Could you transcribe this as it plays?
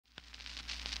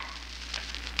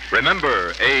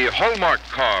Remember, a Hallmark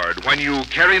card when you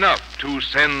care enough to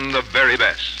send the very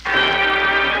best.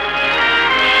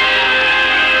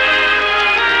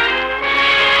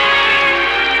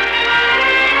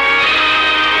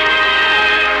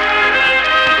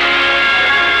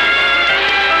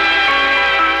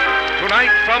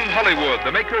 Tonight from Hollywood,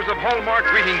 the makers of Hallmark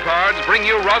greeting cards bring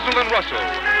you Rosalind Russell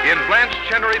in Blanche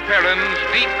Chenery Perrin's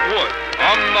Deep Wood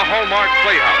on the Hallmark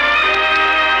Playhouse.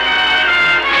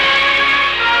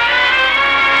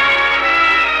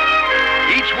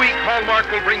 Each week, Hallmark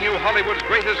will bring you Hollywood's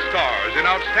greatest stars in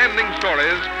outstanding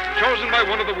stories chosen by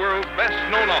one of the world's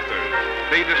best-known authors,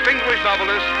 the distinguished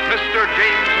novelist, Mr.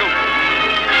 James Hilton.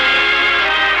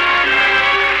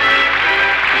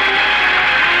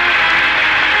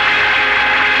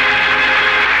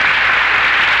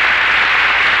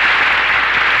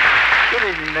 Good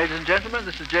evening, ladies and gentlemen.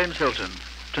 This is James Hilton.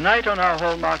 Tonight on our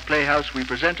Hallmark Playhouse, we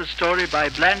present a story by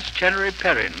Blanche Chenery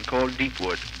Perrin called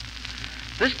Deepwood.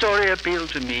 This story appealed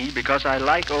to me because I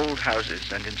like old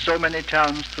houses, and in so many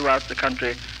towns throughout the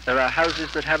country, there are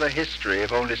houses that have a history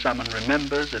if only someone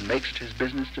remembers and makes it his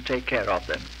business to take care of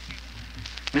them.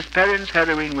 Miss Perrin's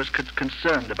heroine was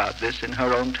concerned about this in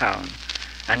her own town,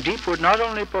 and Deepwood not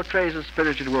only portrays a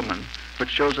spirited woman, but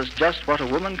shows us just what a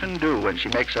woman can do when she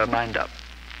makes her mind up.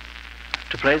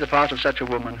 To play the part of such a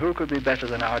woman, who could be better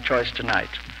than our choice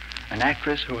tonight? An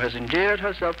actress who has endeared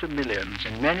herself to millions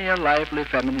in many a lively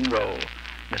feminine role,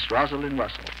 Miss Rosalind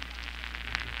Russell.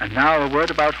 And now a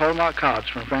word about Hallmark cards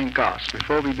from Frank Goss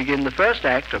before we begin the first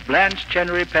act of Blanche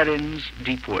Chenery Perrin's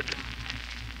Deepwood.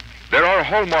 There are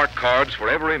Hallmark cards for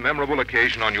every memorable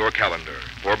occasion on your calendar.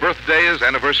 For birthdays,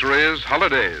 anniversaries,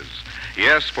 holidays.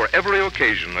 Yes, for every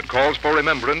occasion that calls for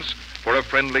remembrance, for a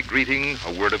friendly greeting,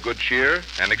 a word of good cheer,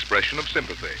 an expression of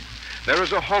sympathy. There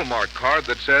is a Hallmark card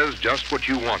that says just what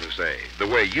you want to say, the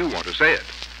way you want to say it.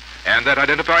 And that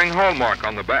identifying Hallmark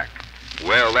on the back,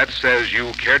 well, that says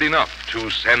you cared enough to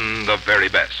send the very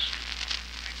best.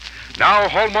 Now,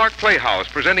 Hallmark Playhouse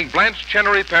presenting Blanche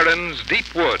Chenery Perrin's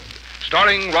Deep Wood,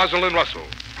 starring Rosalind Russell.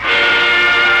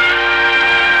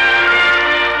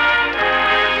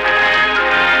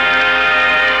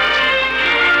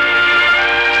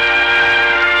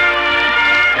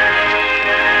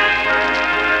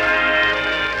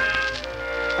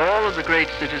 All of the great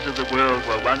cities of the world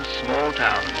were once small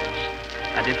towns.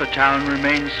 And if a town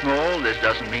remains small, this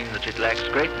doesn't mean that it lacks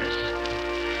greatness.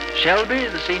 Shelby,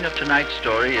 the scene of tonight's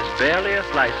story, is barely a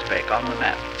fly speck on the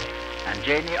map. And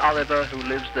Janie Oliver, who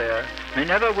lives there, may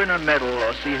never win a medal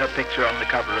or see her picture on the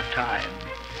cover of Time.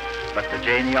 But the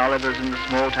Janie Olivers in the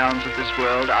small towns of this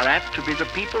world are apt to be the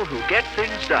people who get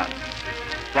things done.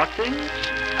 What things?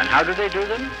 And how do they do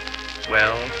them?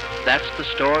 Well, that's the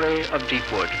story of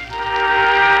Deepwood.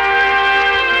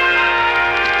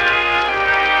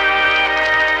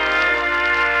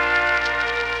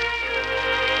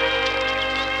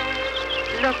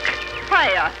 Look,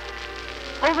 where?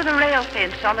 Over the rail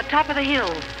fence on the top of the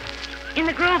hill. In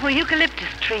the grove of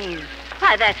eucalyptus trees.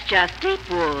 Why, that's just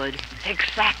Deepwood.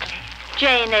 Exactly.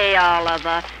 Janie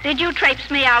Oliver, did you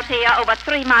traipse me out here over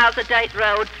 3 miles of dirt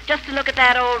road just to look at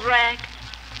that old wreck?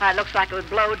 Why, it looks like it would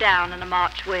blow down in a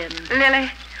March wind. Lily,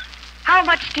 how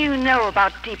much do you know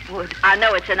about Deepwood? I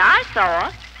know it's an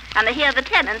eyesore, and I hear the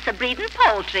tenants are breeding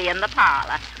poultry in the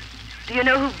parlor. Do you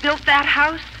know who built that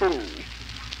house? Who?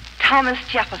 Thomas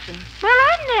Jefferson. Well,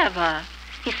 I never.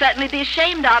 He'd certainly be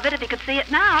ashamed of it if he could see it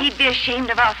now. He'd be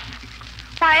ashamed of us.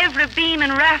 Why, every beam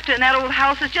and rafter in that old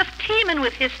house is just teeming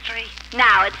with history.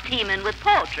 Now it's teeming with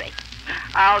poultry.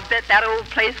 I'll bet that old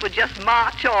place would just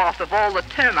march off if all the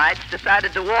termites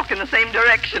decided to walk in the same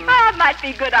direction. Oh, it might be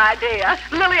a good idea.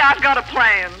 Lily, I've got a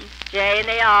plan.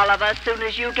 Janie Oliver, as soon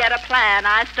as you get a plan,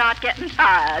 I start getting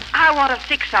tired. I want to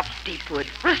fix up Deepwood,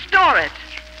 restore it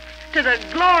to the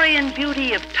glory and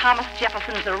beauty of Thomas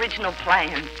Jefferson's original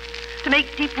plan, to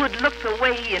make Deepwood look the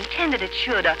way he intended it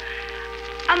should, a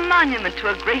monument to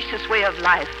a gracious way of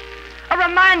life, a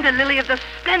reminder, Lily, of the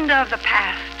splendor of the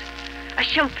past, a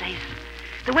showplace,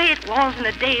 the way it was in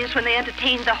the days when they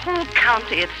entertained the whole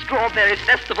county at strawberry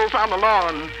festivals on the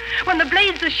lawn, when the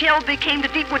blades of Shelby came to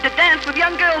Deepwood to dance with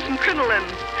young girls from crinoline,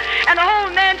 and the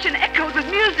whole mansion echoed with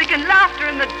music and laughter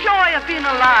and the joy of being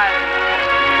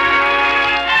alive.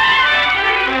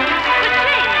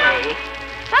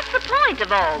 What's the point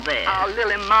of all this? Oh,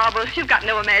 Lily Marbles, you've got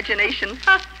no imagination.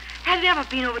 Huh? Have you ever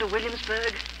been over to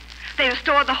Williamsburg? They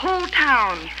restored the whole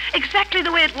town, exactly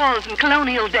the way it was in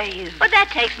colonial days. But that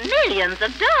takes millions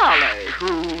of dollars.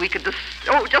 True, we could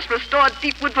just restore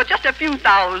Deepwood for just a few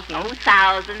thousand. Oh,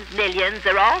 thousands, millions,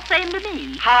 they're all same to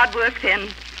me. Hard work, then,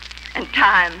 and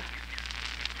time.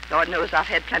 Lord knows I've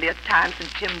had plenty of time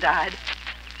since Jim died.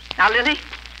 Now, Lily,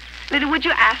 would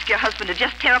you ask your husband to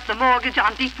just tear up the mortgage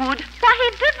on Deepwood?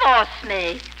 Why, he divorced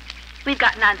me. We've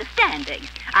got an understanding.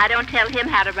 I don't tell him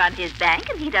how to run his bank,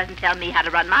 and he doesn't tell me how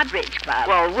to run my bridge club.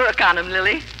 Well, work on him,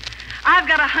 Lily. I've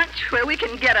got a hunch where we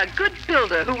can get a good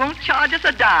builder who won't charge us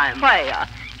a dime. Where?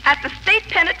 At the state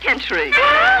penitentiary.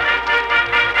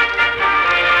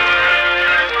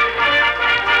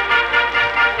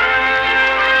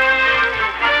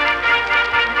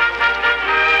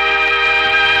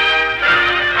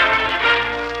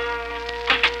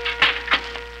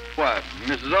 Why,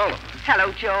 Mrs. Oliver,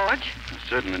 Hello, George. I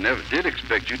certainly never did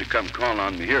expect you to come calling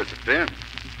on me here at the pen.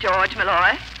 George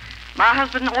Malloy, my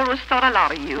husband always thought a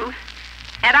lot of you.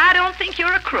 And I don't think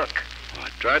you're a crook. Well, I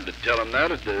tried to tell him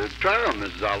that at the trial,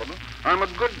 Mrs. Oliver. I'm a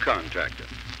good contractor.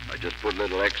 I just put a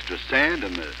little extra sand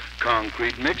in the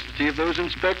concrete mix to see if those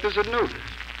inspectors had noticed.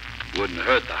 Wouldn't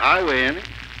hurt the highway any.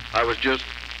 I was just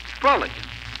frolicking.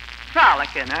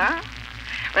 Frolicking, huh?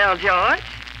 Well, George,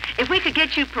 if we could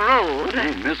get you paroled...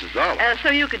 Oh, Mrs. Oliver. So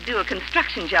you could do a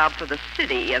construction job for the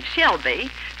city of Shelby,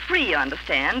 free, you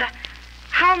understand,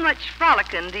 how much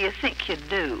frolicking do you think you'd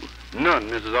do? None,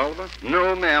 Mrs. Oliver.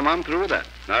 No, ma'am, I'm through with that.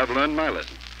 I've learned my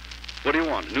lesson. What do you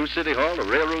want, a new city hall, a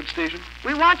railroad station?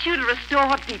 We want you to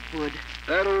restore Deepwood.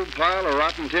 That old pile of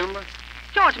rotten timber?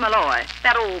 George Malloy,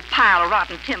 that old pile of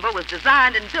rotten timber was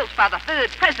designed and built by the third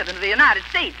president of the United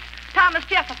States, Thomas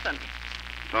Jefferson.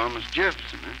 Thomas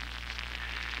Jefferson, eh?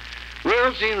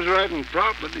 Well, seems right and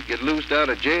proper to get loosed out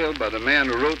of jail by the man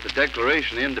who wrote the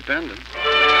Declaration of Independence.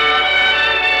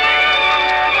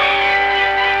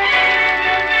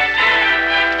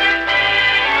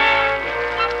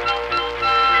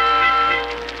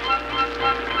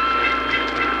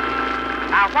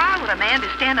 Now, why would a man be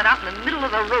standing out in the middle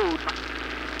of the road?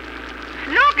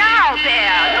 Look out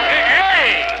there!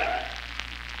 Hey!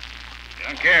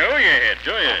 Don't care who you hit,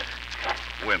 do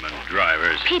you? Women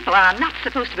drivers. People are not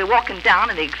supposed to be walking down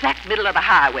in the exact middle of the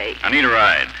highway. I need a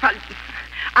ride.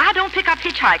 I don't pick up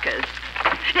hitchhikers.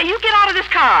 Now, you get out of this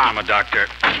car. I'm a doctor.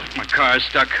 My car's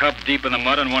stuck hub deep in the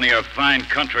mud on one of your fine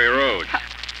country roads.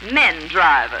 Men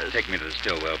drivers. Take me to the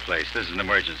Stillwell place. This is an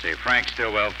emergency. Frank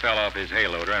Stillwell fell off his hay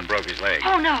loader and broke his leg.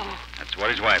 Oh, no. That's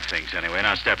what his wife thinks anyway.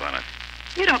 Now step on it.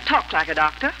 You don't talk like a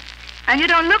doctor. And you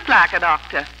don't look like a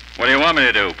doctor. What do you want me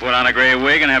to do? Put on a gray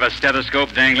wig and have a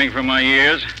stethoscope dangling from my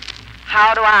ears?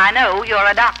 How do I know you're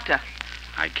a doctor?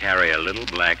 I carry a little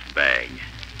black bag.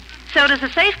 So does a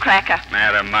safecracker.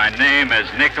 Madam, my name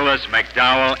is Nicholas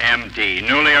McDowell, M.D.,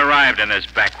 newly arrived in this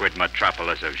backward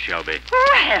metropolis of Shelby.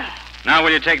 Well, Now,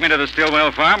 will you take me to the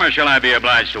Stillwell farm, or shall I be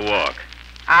obliged to walk?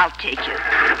 I'll take you.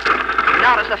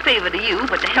 Not as a favor to you,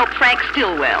 but to help Frank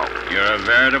Stillwell. You're a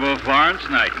veritable Florence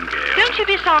Nightingale. Don't you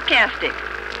be sarcastic.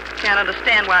 Can't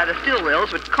understand why the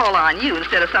Stillwells would call on you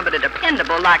instead of somebody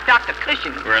dependable like Dr.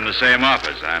 Cushing. We're in the same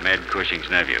office. I'm Ed Cushing's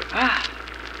nephew.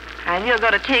 And you're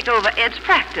going to take over Ed's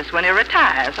practice when he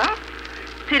retires, huh?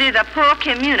 Pity the poor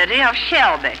community of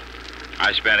Shelby.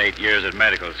 I spent 8 years at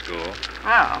medical school,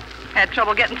 Oh, had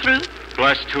trouble getting through?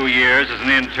 plus 2 years as an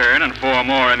intern and 4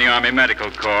 more in the Army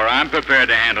Medical Corps. I'm prepared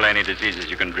to handle any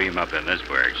diseases you can dream up in this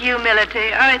work.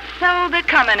 Humility. Oh, it's so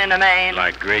becoming in a man.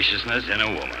 Like graciousness in a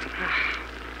woman.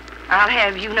 I'll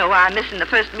have you know I'm missing the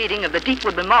first meeting of the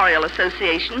Deepwood Memorial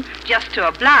Association just to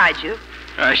oblige you.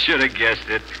 I should have guessed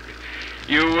it.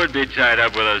 You would be tied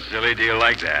up with a silly deal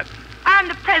like that. I'm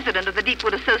the president of the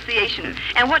Deepwood Association,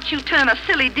 and what you term a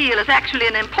silly deal is actually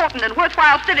an important and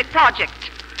worthwhile civic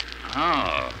project.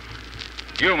 Oh.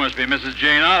 You must be Mrs.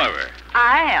 Jane Oliver.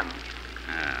 I am.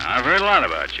 I've heard a lot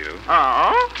about you.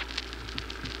 Oh?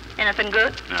 Anything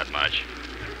good? Not much.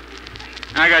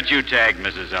 I got you tagged,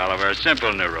 Mrs. Oliver.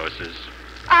 Simple neurosis.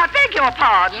 I beg your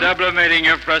pardon. Sublimating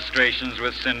your frustrations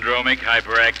with syndromic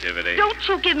hyperactivity. Don't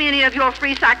you give me any of your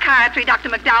free psychiatry, Dr.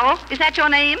 McDowell. Is that your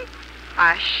name?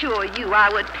 I assure you I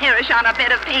would perish on a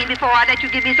bed of pain before I let you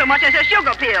give me so much as a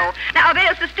sugar pill. Now,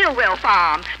 there's the Stillwell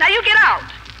farm. Now, you get out.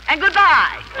 And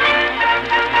goodbye.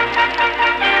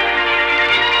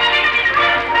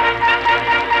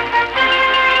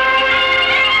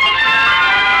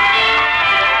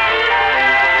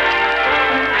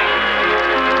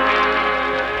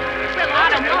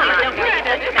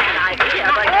 All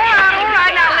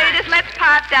right, now, ladies, let's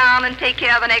pipe down and take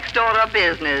care of the next order of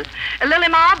business. Lily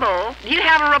Marble, do you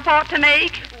have a report to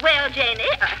make? Well, Janie,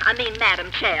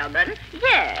 Madam Chairman,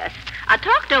 yes. I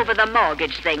talked over the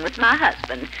mortgage thing with my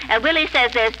husband, and Willie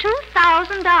says there's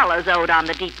 $2,000 owed on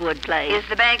the Deepwood place. Is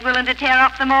the bank willing to tear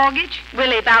up the mortgage?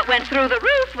 Willie about went through the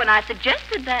roof when I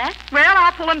suggested that. Well,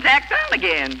 I'll pull him back down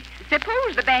again.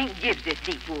 Suppose the bank gives us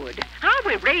Deepwood. How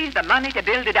we raise the money to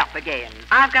build it up again?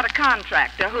 I've got a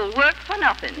contractor who'll work for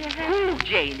nothing. Who,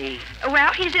 Janie?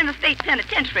 Well, he's in the state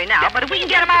penitentiary now, but if we can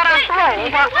get him out on parole...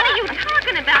 What are you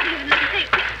talking about?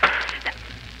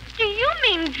 Do you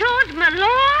mean George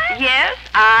Malloy? Yes,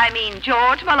 I mean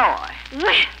George Malloy.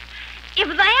 Well,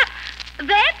 if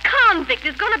that convict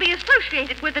is going to be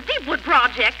associated with the Deepwood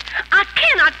project, I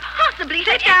cannot possibly...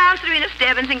 Sit down, Serena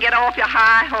Stebbins, and get off your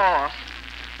high horse.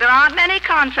 There aren't many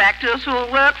contractors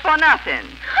who'll work for nothing.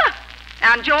 Huh.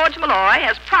 And George Malloy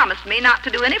has promised me not to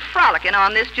do any frolicking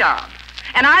on this job.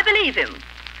 And I believe him.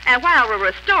 And while we're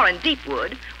restoring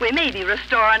Deepwood, we may be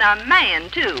restoring a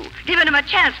man, too, giving him a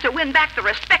chance to win back the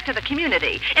respect of the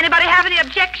community. Anybody have any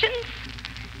objections?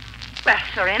 Well,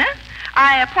 Serena,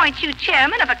 I appoint you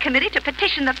chairman of a committee to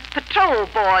petition the patrol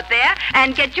board there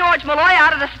and get George Malloy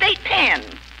out of the state pen.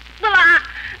 Well,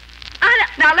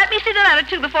 Now, let me see the letter,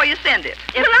 too, before you send it.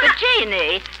 But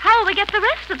Janie, how'll we get the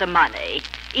rest of the money?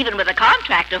 Even with a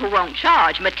contractor who won't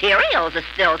charge, materials are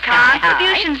still sky high.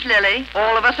 Contributions, Lily.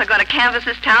 All of us are going to canvass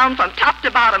this town from top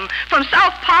to bottom, from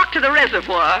South Park to the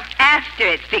reservoir. After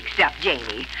it's fixed up,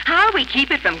 Janie. How we keep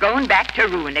it from going back to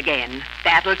ruin again?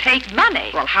 That'll take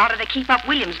money. Well, how do they keep up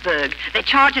Williamsburg? They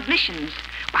charge admissions.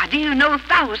 Why, do you know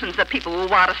thousands of people will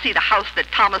want to see the house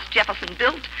that Thomas Jefferson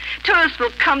built? Tourists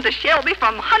will come to Shelby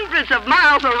from hundreds of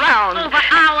miles around. Over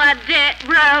our dirt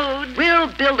roads. We'll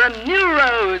build them new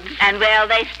roads. And where'll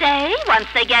they stay once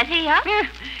they get here?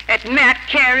 At Matt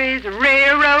Carey's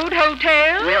Railroad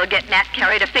Hotel? We'll get Nat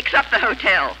Carey to fix up the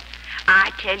hotel.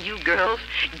 I tell you, girls,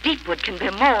 Deepwood can be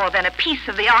more than a piece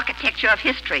of the architecture of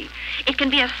history. It can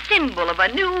be a symbol of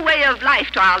a new way of life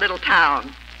to our little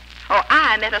town. Oh,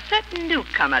 I met a certain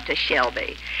newcomer to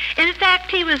Shelby. In fact,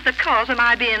 he was the cause of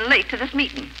my being late to this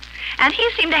meeting. And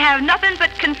he seemed to have nothing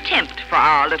but contempt for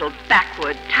our little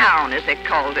backward town, as they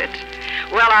called it.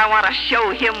 Well, I want to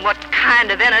show him what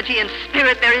kind of energy and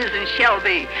spirit there is in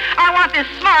Shelby. I want this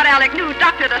smart aleck new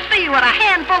doctor to see what a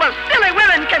handful of silly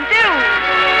women can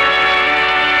do.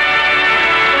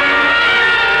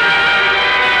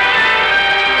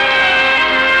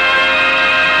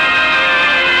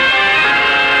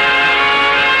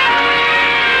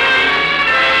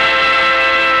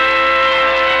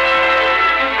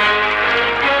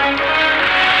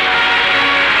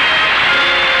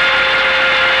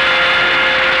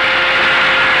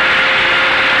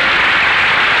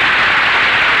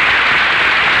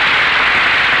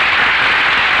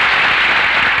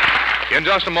 In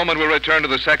just a moment, we'll return to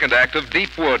the second act of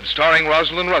Deepwood, starring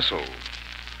Rosalind Russell.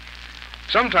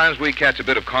 Sometimes we catch a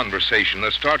bit of conversation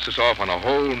that starts us off on a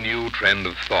whole new trend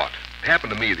of thought. It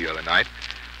happened to me the other night.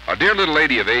 A dear little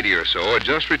lady of 80 or so had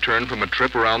just returned from a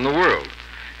trip around the world,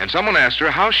 and someone asked her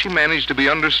how she managed to be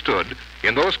understood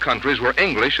in those countries where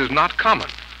English is not common.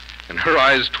 And her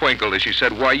eyes twinkled as she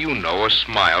said, "Why, you know, a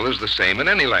smile is the same in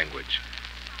any language."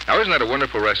 Now, isn't that a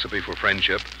wonderful recipe for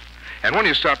friendship? And when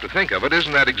you stop to think of it,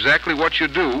 isn't that exactly what you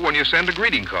do when you send a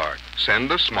greeting card?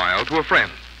 Send a smile to a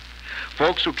friend.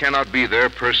 Folks who cannot be there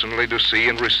personally to see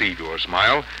and receive your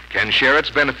smile can share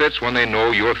its benefits when they know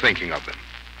you're thinking of them.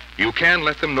 You can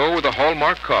let them know with a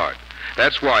Hallmark card.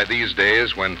 That's why these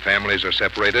days, when families are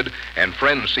separated and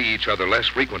friends see each other less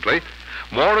frequently,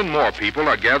 more and more people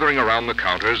are gathering around the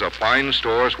counters of fine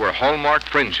stores where Hallmark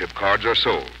friendship cards are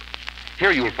sold.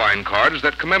 Here you'll find cards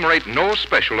that commemorate no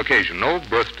special occasion, no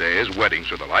birthdays,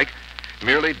 weddings, or the like.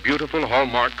 Merely beautiful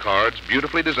Hallmark cards,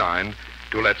 beautifully designed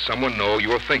to let someone know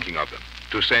you're thinking of them,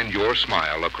 to send your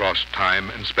smile across time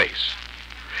and space.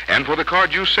 And for the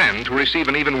card you send to receive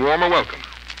an even warmer welcome,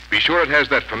 be sure it has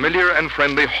that familiar and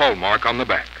friendly Hallmark on the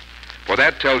back. For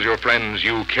that tells your friends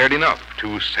you cared enough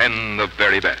to send the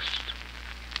very best.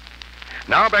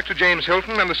 Now back to James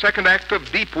Hilton and the second act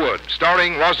of Deepwood,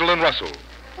 starring Rosalind Russell.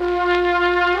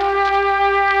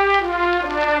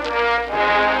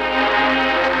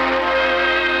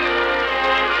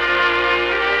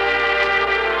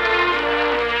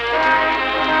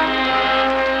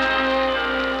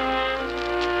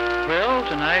 Well,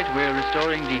 tonight we're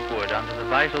restoring Deepwood under the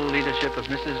vital leadership of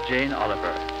Mrs. Jane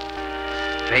Oliver.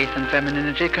 Faith and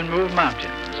femininity can move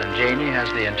mountains, and Janie has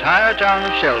the entire town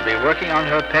of Shelby working on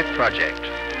her pet project.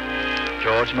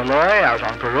 George Malloy, out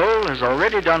on parole, has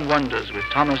already done wonders with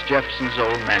Thomas Jefferson's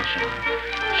old mansion.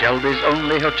 Shelby's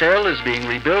only hotel is being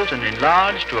rebuilt and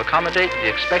enlarged to accommodate the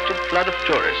expected flood of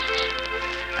tourists.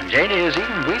 And Janie has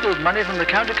even wheedled money from the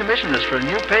county commissioners for a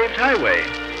new paved highway.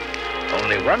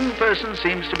 Only one person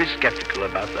seems to be skeptical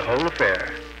about the whole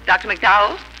affair. Dr.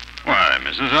 McDowell, Why,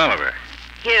 Mrs. Oliver.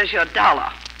 here's your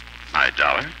dollar, My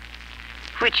dollar?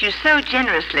 which you so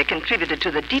generously contributed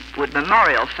to the Deepwood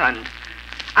Memorial Fund.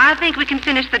 I think we can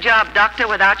finish the job, Doctor,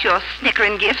 without your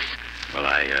snickering gifts. Well,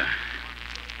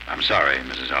 I'm sorry,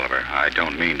 Mrs. Oliver. I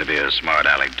don't mean to be a smart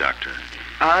aleck doctor.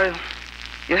 Oh,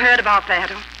 you heard about that,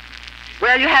 huh?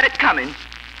 Well, you had it coming.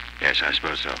 Yes, I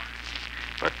suppose so.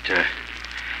 But,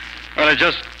 well, it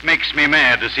just makes me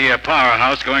mad to see a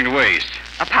powerhouse going to waste.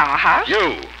 A powerhouse?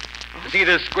 You. To see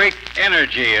this great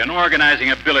energy and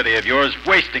organizing ability of yours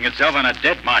wasting itself on a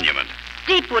dead monument.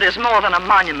 Deepwood is more than a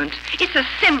monument. It's a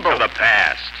symbol. Of the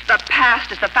past. The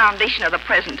past is the foundation of the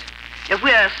present. If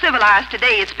we're civilized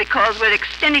today, it's because we're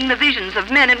extending the visions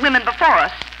of men and women before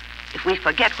us. If we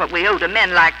forget what we owe to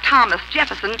men like Thomas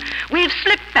Jefferson, we've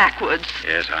slipped backwards.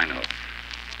 Yes, I know.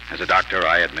 As a doctor,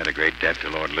 I admit a great debt to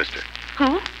Lord Lister.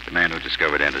 Who? The man who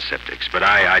discovered antiseptics. But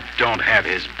I don't have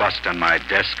his bust on my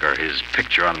desk or his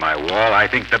picture on my wall. I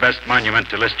think the best monument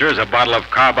to Lister is a bottle of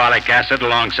carbolic acid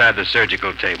alongside the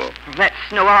surgical table. Well,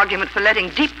 that's no argument for letting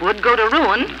Deepwood go to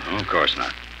ruin. No, of course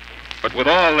not. But with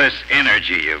all this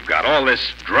energy you've got, all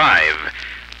this drive,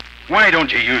 why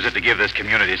don't you use it to give this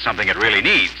community something it really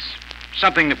needs?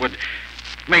 Something that would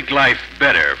make life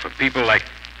better for people like,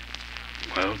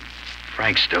 well,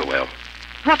 Frank Stillwell.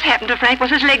 What's happened to Frank?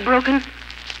 Was his leg broken?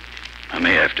 I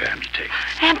may have to amputate.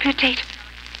 Amputate?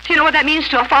 Do you know what that means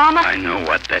to a farmer? I know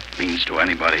what that means to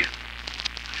anybody.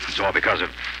 It's all because of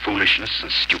foolishness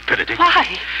and stupidity.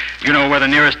 Why? You know where the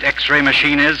nearest X-ray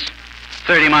machine is?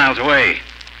 30 miles away.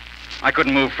 I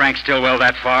couldn't move Frank Stillwell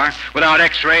that far. Without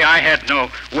X-ray, I had no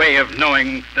way of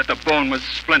knowing that the bone was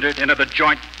splintered into the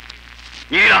joint.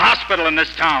 You need a hospital in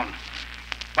this town.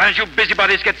 Why don't you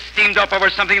busybodies get steamed up over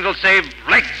something that'll save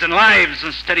legs and lives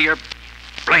instead of your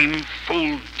blame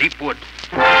fool Deepwood?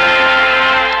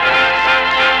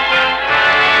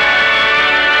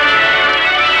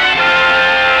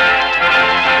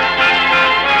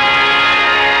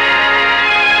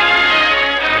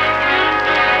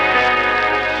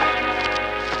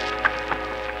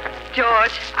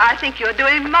 George, I think you're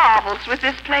doing marvels with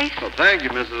this place. Well, thank you,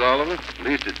 Mrs. Oliver. At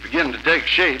least it's beginning to take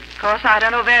shape. Of course, I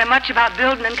don't know very much about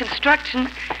building and construction,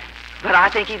 but I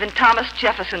think even Thomas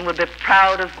Jefferson would be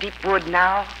proud of Deepwood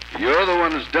now. You're the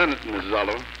one who's done it, Mrs.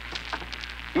 Oliver.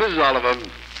 Mrs. Oliver,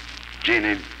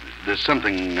 Jeannie, there's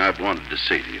something I've wanted to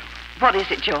say to you. What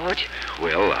is it, George?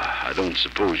 Well, I don't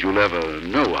suppose you'll ever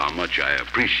know how much I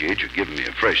appreciate you giving me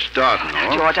a fresh start and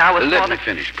all. George, I was Let me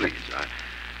finish, please.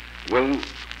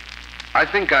 I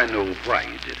think I know why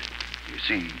you did it. You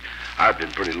see, I've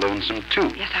been pretty lonesome,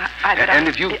 too. Yes, And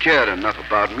if you cared enough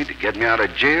about me to get me out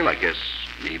of jail, I guess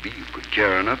maybe you could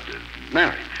care enough to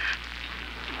marry me.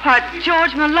 Why,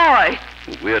 George Malloy.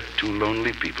 Well, we're two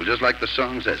lonely people, just like the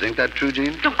song says. Ain't that true,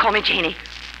 Jean? Don't call me Janie.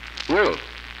 Well,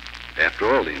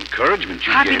 after all the encouragement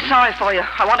you I've gave been me... sorry for you.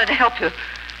 I wanted to help you.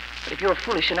 But if you're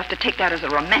foolish enough to take that as a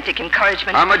romantic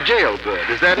encouragement... I'm a jailbird,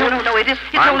 is that it? No, it's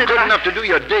I'm only good that enough to do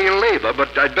your day labor,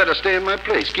 but I'd better stay in my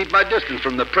place. Keep my distance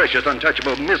from the precious,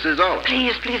 untouchable Mrs. Oliver.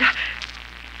 Please.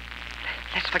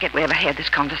 Let's forget we ever had this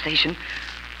conversation.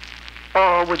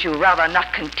 Or would you rather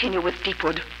not continue with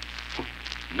Deepwood?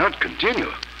 Not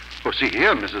continue? Oh, see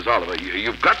here, Mrs. Oliver,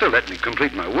 you've got to let me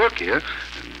complete my work here.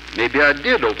 Maybe I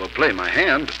did overplay my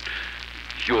hand,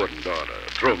 but you wouldn't ought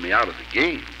to throw me out of the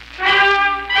game.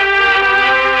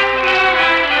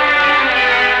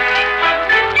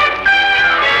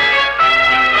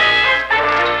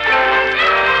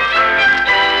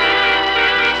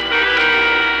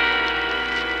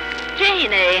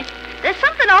 Jeannie, there's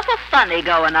something awful funny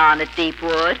going on at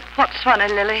Deepwood. What's funny,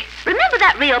 Lily? Remember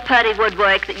that real pretty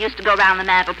woodwork that used to go around the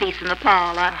mantelpiece in the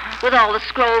parlor with all the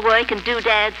scroll work and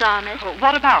doodads on it? Well,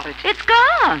 what about it? It's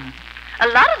gone. A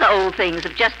lot of the old things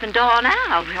have just been torn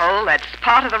out. Oh, that's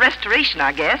part of the restoration,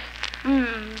 I guess.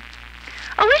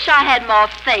 I wish I had more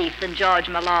faith in George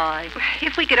Malloy.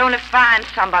 If we could only find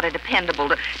somebody dependable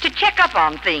to check up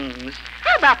on things.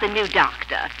 How about the new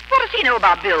doctor? What does he know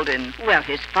about building? Well,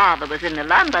 his father was in the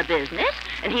lumber business,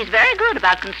 and he's very good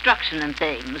about construction and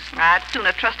things. I'd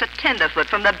sooner trust a tenderfoot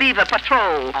from the Beaver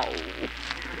Patrol. Oh.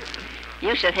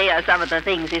 You should hear some of the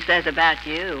things he says about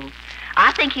you.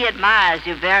 I think he admires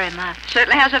you very much.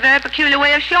 Certainly has a very peculiar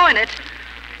way of showing it.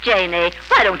 Janie,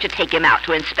 why don't you take him out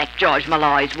to inspect George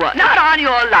Malloy's work? Not on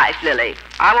your life, Lily.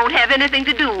 I won't have anything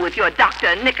to do with your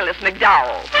Dr. Nicholas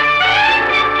McDowell.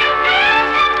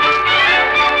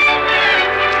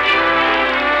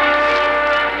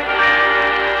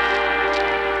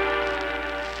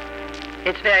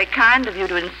 It's very kind of you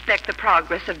to inspect the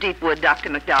progress of Deepwood, Dr.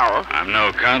 McDowell. I'm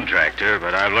no contractor,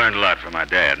 but I've learned a lot from my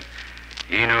dad.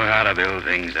 He knew how to build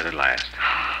things that'd last.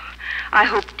 I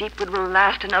hope Deepwood will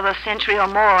last another century or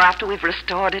more after we've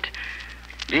restored it.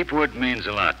 Deepwood means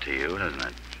a lot to you, doesn't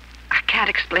it? I can't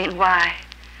explain why.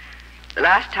 The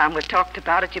last time we talked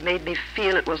about it, you made me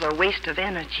feel it was a waste of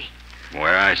energy.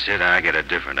 Where I sit, I get a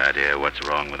different idea of what's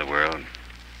wrong with the world.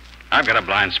 I've got a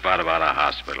blind spot about a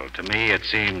hospital. To me, it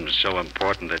seems so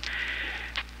important that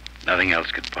nothing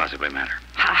else could possibly matter.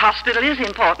 A hospital is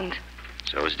important.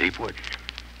 So is Deepwood.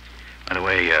 By the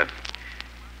way,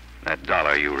 that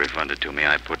 $1 you refunded to me,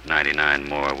 I put 99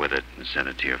 more with it and sent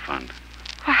it to your fund.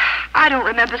 I don't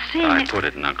remember seeing I it. put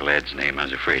it in Uncle Ed's name. I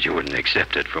was afraid you wouldn't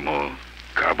accept it from old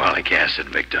carbolic acid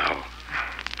McDowell.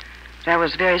 That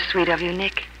was very sweet of you,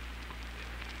 Nick.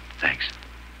 Thanks.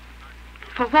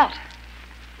 For what?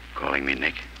 Calling me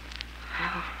Nick.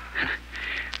 Oh.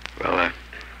 Well,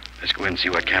 let's go in and see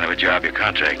what kind of a job your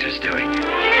contractor's doing.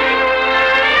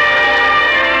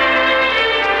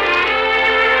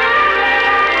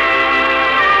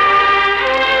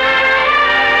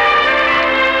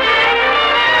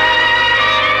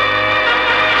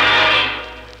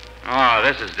 Oh,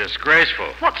 this is disgraceful.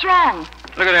 What's wrong?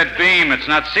 Look at that beam. It's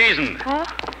not seasoned. Oh?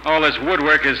 All this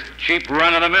woodwork is cheap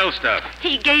run-of-the-mill stuff.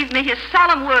 He gave me his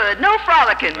solemn word. No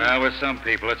frolicking. Well, with some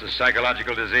people, it's a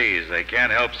psychological disease. They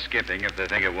can't help skimping if they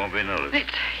think it won't be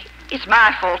noticed. It's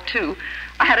my fault, too.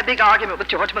 I had a big argument with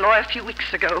George Malloy a few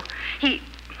weeks ago. Well,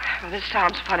 this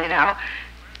sounds funny now.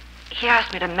 He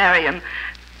asked me to marry him.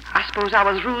 I suppose I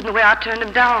was rude in the way I turned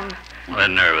him down. Well, the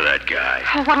nerve of that guy.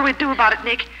 Oh, what'll we do about it,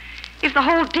 Nick? If the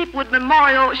whole Deepwood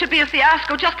Memorial should be a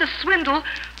fiasco, just a swindle,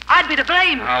 I'd be to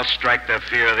blame. I'll strike the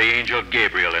fear of the angel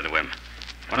Gabriel into him.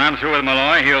 When I'm through with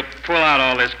Malloy, he'll pull out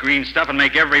all this green stuff and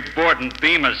make every board and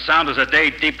beam as sound as the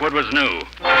day Deepwood was new.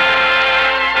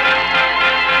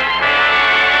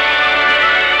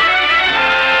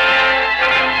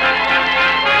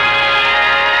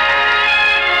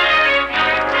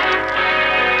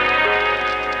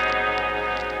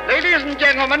 Ladies and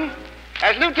gentlemen,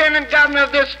 as Lieutenant Governor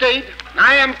of this state,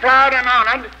 I am proud and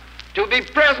honored to be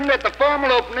present at the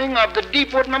formal opening of the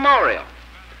Deepwood Memorial.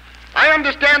 I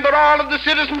understand that all of the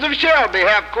citizens of Shelby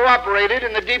have cooperated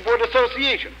in the Deepwood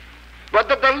Association, but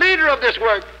that the leader of this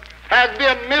work has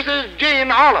been Mrs.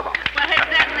 Jane Oliver.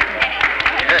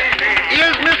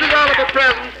 Is Mrs. Oliver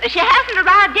present? She hasn't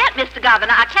arrived yet, Mr.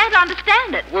 Governor. I can't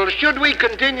understand it. Well, should we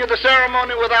continue the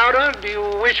ceremony without her? Do you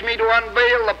wish me to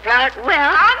unveil the plaque?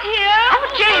 Well, I'm here.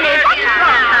 Oh, Janie, what's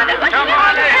wrong, honey?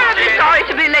 I'm terribly sorry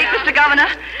to be late, Mr. Governor.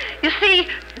 You see,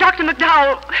 Dr.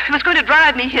 McDowell was going to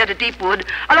drive me here to Deepwood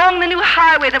along the new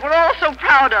highway that we're all so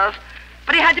proud of.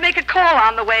 But he had to make a call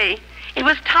on the way. It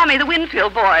was Tommy, the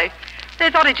Winfield boy. They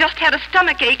thought he just had a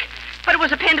stomach ache, but it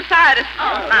was appendicitis.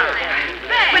 Oh, my.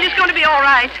 But he's going to be all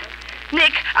right.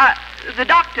 Nick, the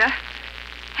doctor,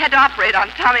 had to operate on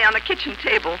Tommy on the kitchen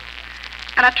table.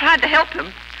 And I tried to help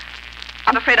him.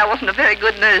 I'm afraid I wasn't a very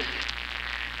good nurse.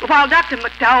 But while Dr.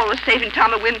 McDowell was saving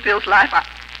Tommy Winfield's life,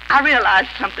 I realized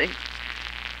something.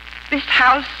 This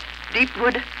house,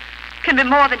 Deepwood, can be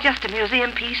more than just a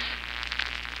museum piece.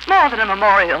 More than a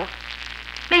memorial.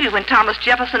 Maybe when Thomas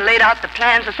Jefferson laid out the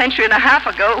plans a century and a half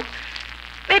ago,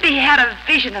 maybe he had a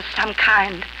vision of some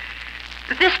kind.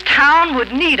 That this town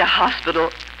would need a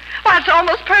hospital. Why, it's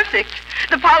almost perfect.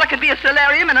 The parlor could be a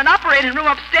solarium and an operating room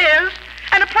upstairs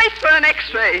and a place for an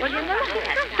x-ray. Well, you know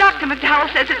that. Dr.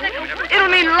 McDowell says it'll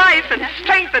mean life and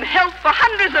strength and health for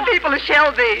hundreds of people in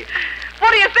Shelby.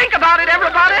 What do you think about it,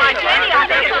 everybody? Oh,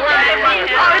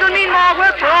 it'll mean more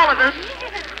work for all of us.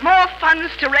 More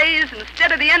funds to raise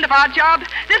instead of the end of our job.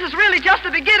 This is really just the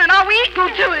beginning. Are we equal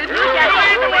to it? Well,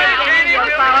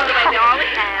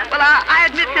 I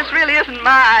admit this really isn't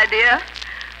my idea.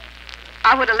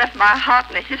 I would have left my heart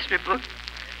in a history book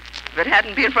if it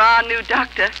hadn't been for our new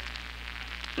doctor,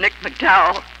 Nick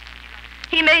McDowell.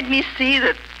 He made me see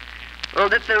that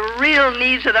the real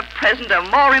needs of the present are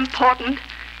more important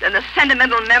than the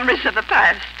sentimental memories of the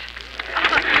past.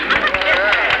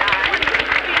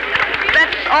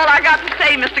 That's all I got to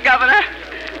say, Mr. Governor.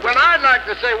 Well, I'd like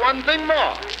to say one thing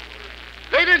more.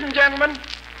 Ladies and gentlemen,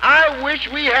 I wish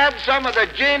we had some of the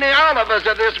Janie Olivers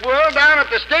of this world down at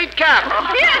the state capitol.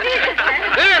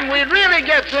 Then we'd really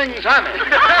get things humming.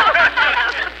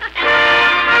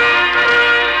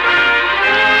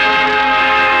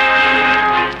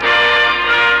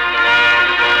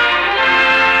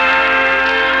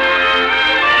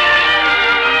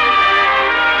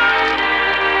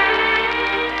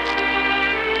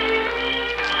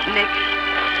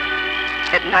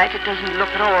 At night, it doesn't look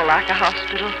at all like a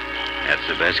hospital. That's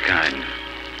the best kind.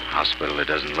 Hospital that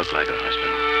doesn't look like a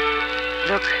hospital.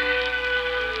 Look.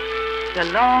 The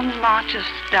long march of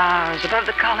stars above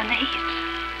the colonnades.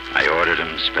 I ordered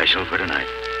them special for tonight.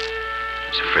 I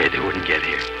was afraid they wouldn't get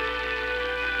here.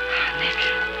 Nick,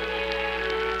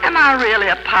 am I really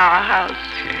a powerhouse?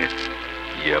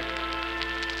 Yep.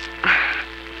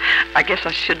 I guess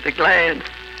I should be glad.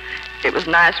 It was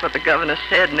nice what the governor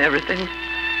said and everything.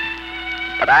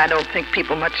 But I don't think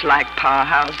people much like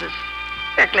powerhouses.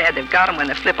 They're glad they've got them when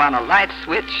they flip on a light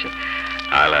switch.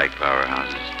 I like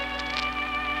powerhouses.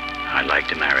 I'd like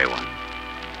to marry one.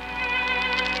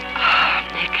 Oh,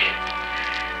 Nick.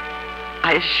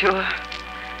 Are you sure?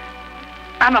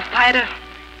 I'm a fighter.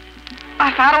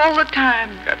 I fight all the time.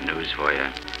 Got news for you.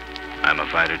 I'm a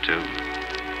fighter, too.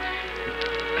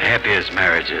 The happiest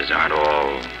marriages aren't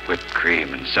all whipped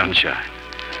cream and sunshine.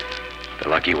 The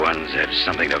lucky ones have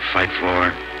something to fight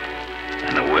for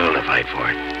and the will to fight for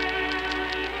it.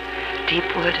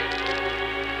 Deepwood,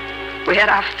 we had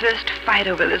our first fight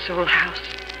over this old house.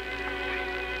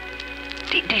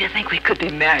 Do you think we could be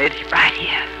married right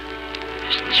here?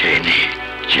 Janie.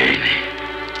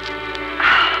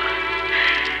 Oh,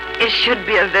 it should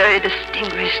be a very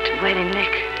distinguished wedding,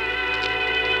 Nick.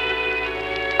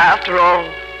 After all,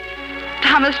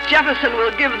 Thomas Jefferson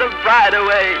will give the bride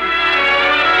away.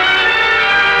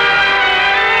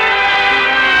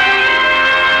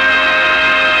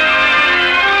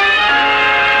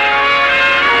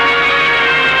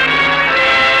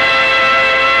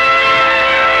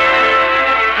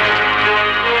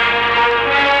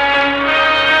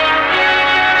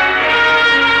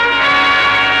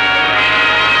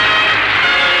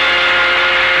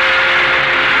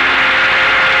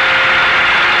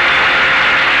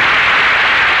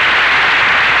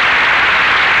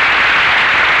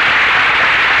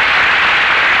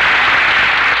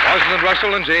 Rosalind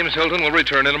Russell and James Hilton will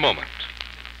return in a moment.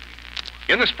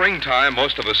 In the springtime,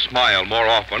 most of us smile more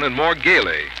often and more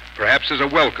gaily, perhaps as a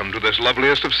welcome to this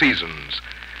loveliest of seasons.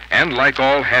 And like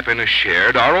all happiness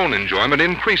shared, our own enjoyment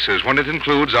increases when it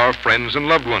includes our friends and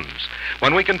loved ones,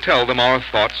 when we can tell them our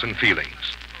thoughts and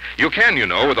feelings. You can, you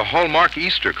know, with a Hallmark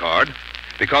Easter card,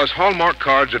 because Hallmark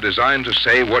cards are designed to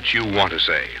say what you want to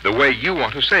say, the way you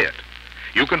want to say it.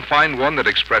 You can find one that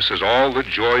expresses all the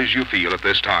joys you feel at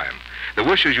this time, the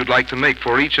wishes you'd like to make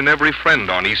for each and every friend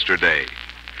on Easter Day.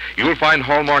 You'll find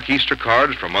Hallmark Easter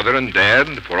cards for Mother and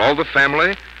Dad, for all the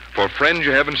family, for friends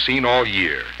you haven't seen all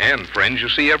year, and friends you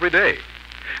see every day.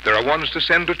 There are ones to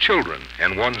send to children,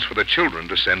 and ones for the children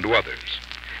to send to others.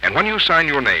 And when you sign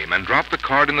your name and drop the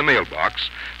card in the mailbox,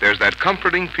 there's that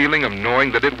comforting feeling of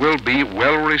knowing that it will be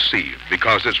well received,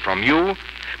 because it's from you,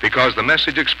 because the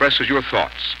message expresses your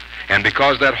thoughts, and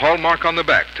because that hallmark on the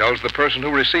back tells the person who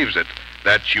receives it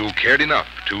that you cared enough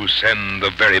to send the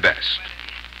very best.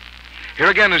 Here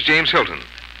again is James Hilton.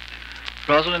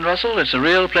 Rosalind Russell, it's a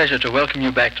real pleasure to welcome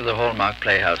you back to the Hallmark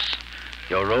Playhouse.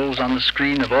 Your roles on the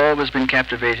screen have always been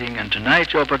captivating, and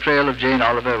tonight your portrayal of Jane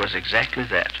Oliver was exactly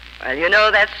that. Well, you know,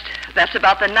 that's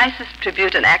about the nicest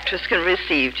tribute an actress can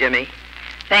receive, Jimmy.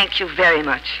 Thank you very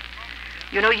much.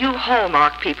 You know, you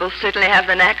Hallmark people certainly have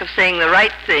the knack of saying the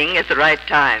right thing at the right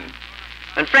time.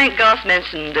 When Frank Goss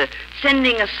mentioned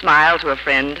sending a smile to a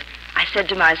friend, I said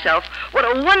to myself, what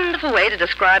a wonderful way to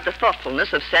describe the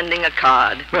thoughtfulness of sending a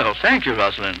card. Well, thank you,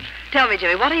 Rosalind. Tell me,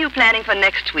 Jimmy, what are you planning for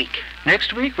next week?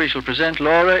 Next week, we shall present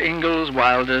Laura Ingalls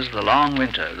Wilder's The Long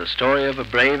Winter, the story of a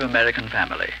brave American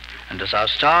family. And as our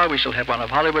star, we shall have one of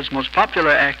Hollywood's most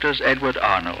popular actors, Edward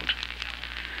Arnold.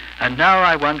 And now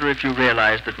I wonder if you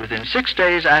realize that within 6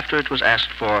 days after it was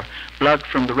asked for, blood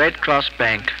from the Red Cross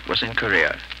Bank was in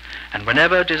Korea. And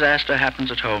whenever disaster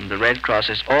happens at home, the Red Cross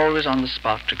is always on the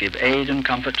spot to give aid and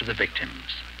comfort to the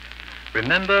victims.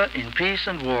 Remember, in peace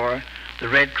and war, the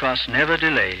Red Cross never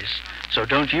delays, so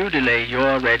don't you delay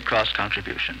your Red Cross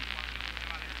contribution.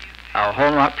 Our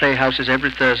Hallmark Playhouse is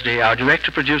every Thursday. Our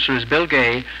director-producer is Bill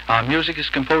Gay. Our music is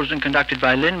composed and conducted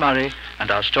by Lynn Murray,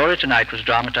 and our story tonight was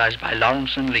dramatized by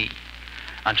Lawrence and Lee.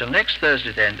 Until next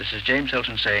Thursday, then, this is James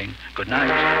Hilton saying good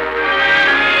night.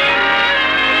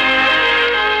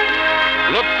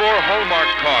 Look for Hallmark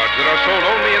cards that are sold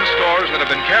only in stores that have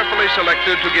been carefully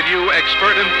selected to give you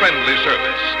expert and friendly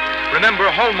service. Remember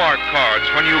Hallmark cards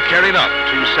when you care enough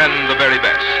to send the very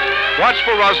best. Watch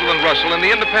for Rosalind Russell in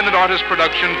the independent artist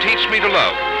production Teach Me to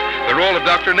Love. The role of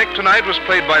Dr. Nick tonight was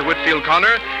played by Whitfield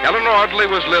Connor, Eleanor Audley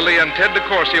was Lily, and Ted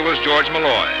DeCorsia was George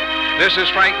Malloy. This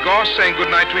is Frank Goss saying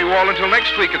goodnight to you all until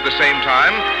next week at the same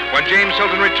time, when James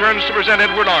Hilton returns to present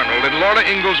Edward Arnold in Laura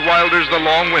Ingalls Wilder's The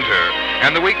Long Winter.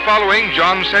 And the week following,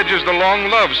 John Sedge's The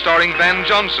Long Love starring Van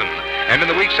Johnson. And in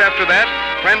the weeks after that,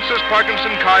 Francis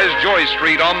Parkinson Kai's Joy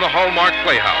Street on the Hallmark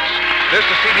Playhouse. This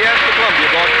is CBS, the Columbia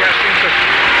Broadcasting System.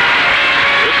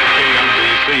 This is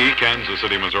KMBC, Kansas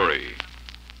City, Missouri.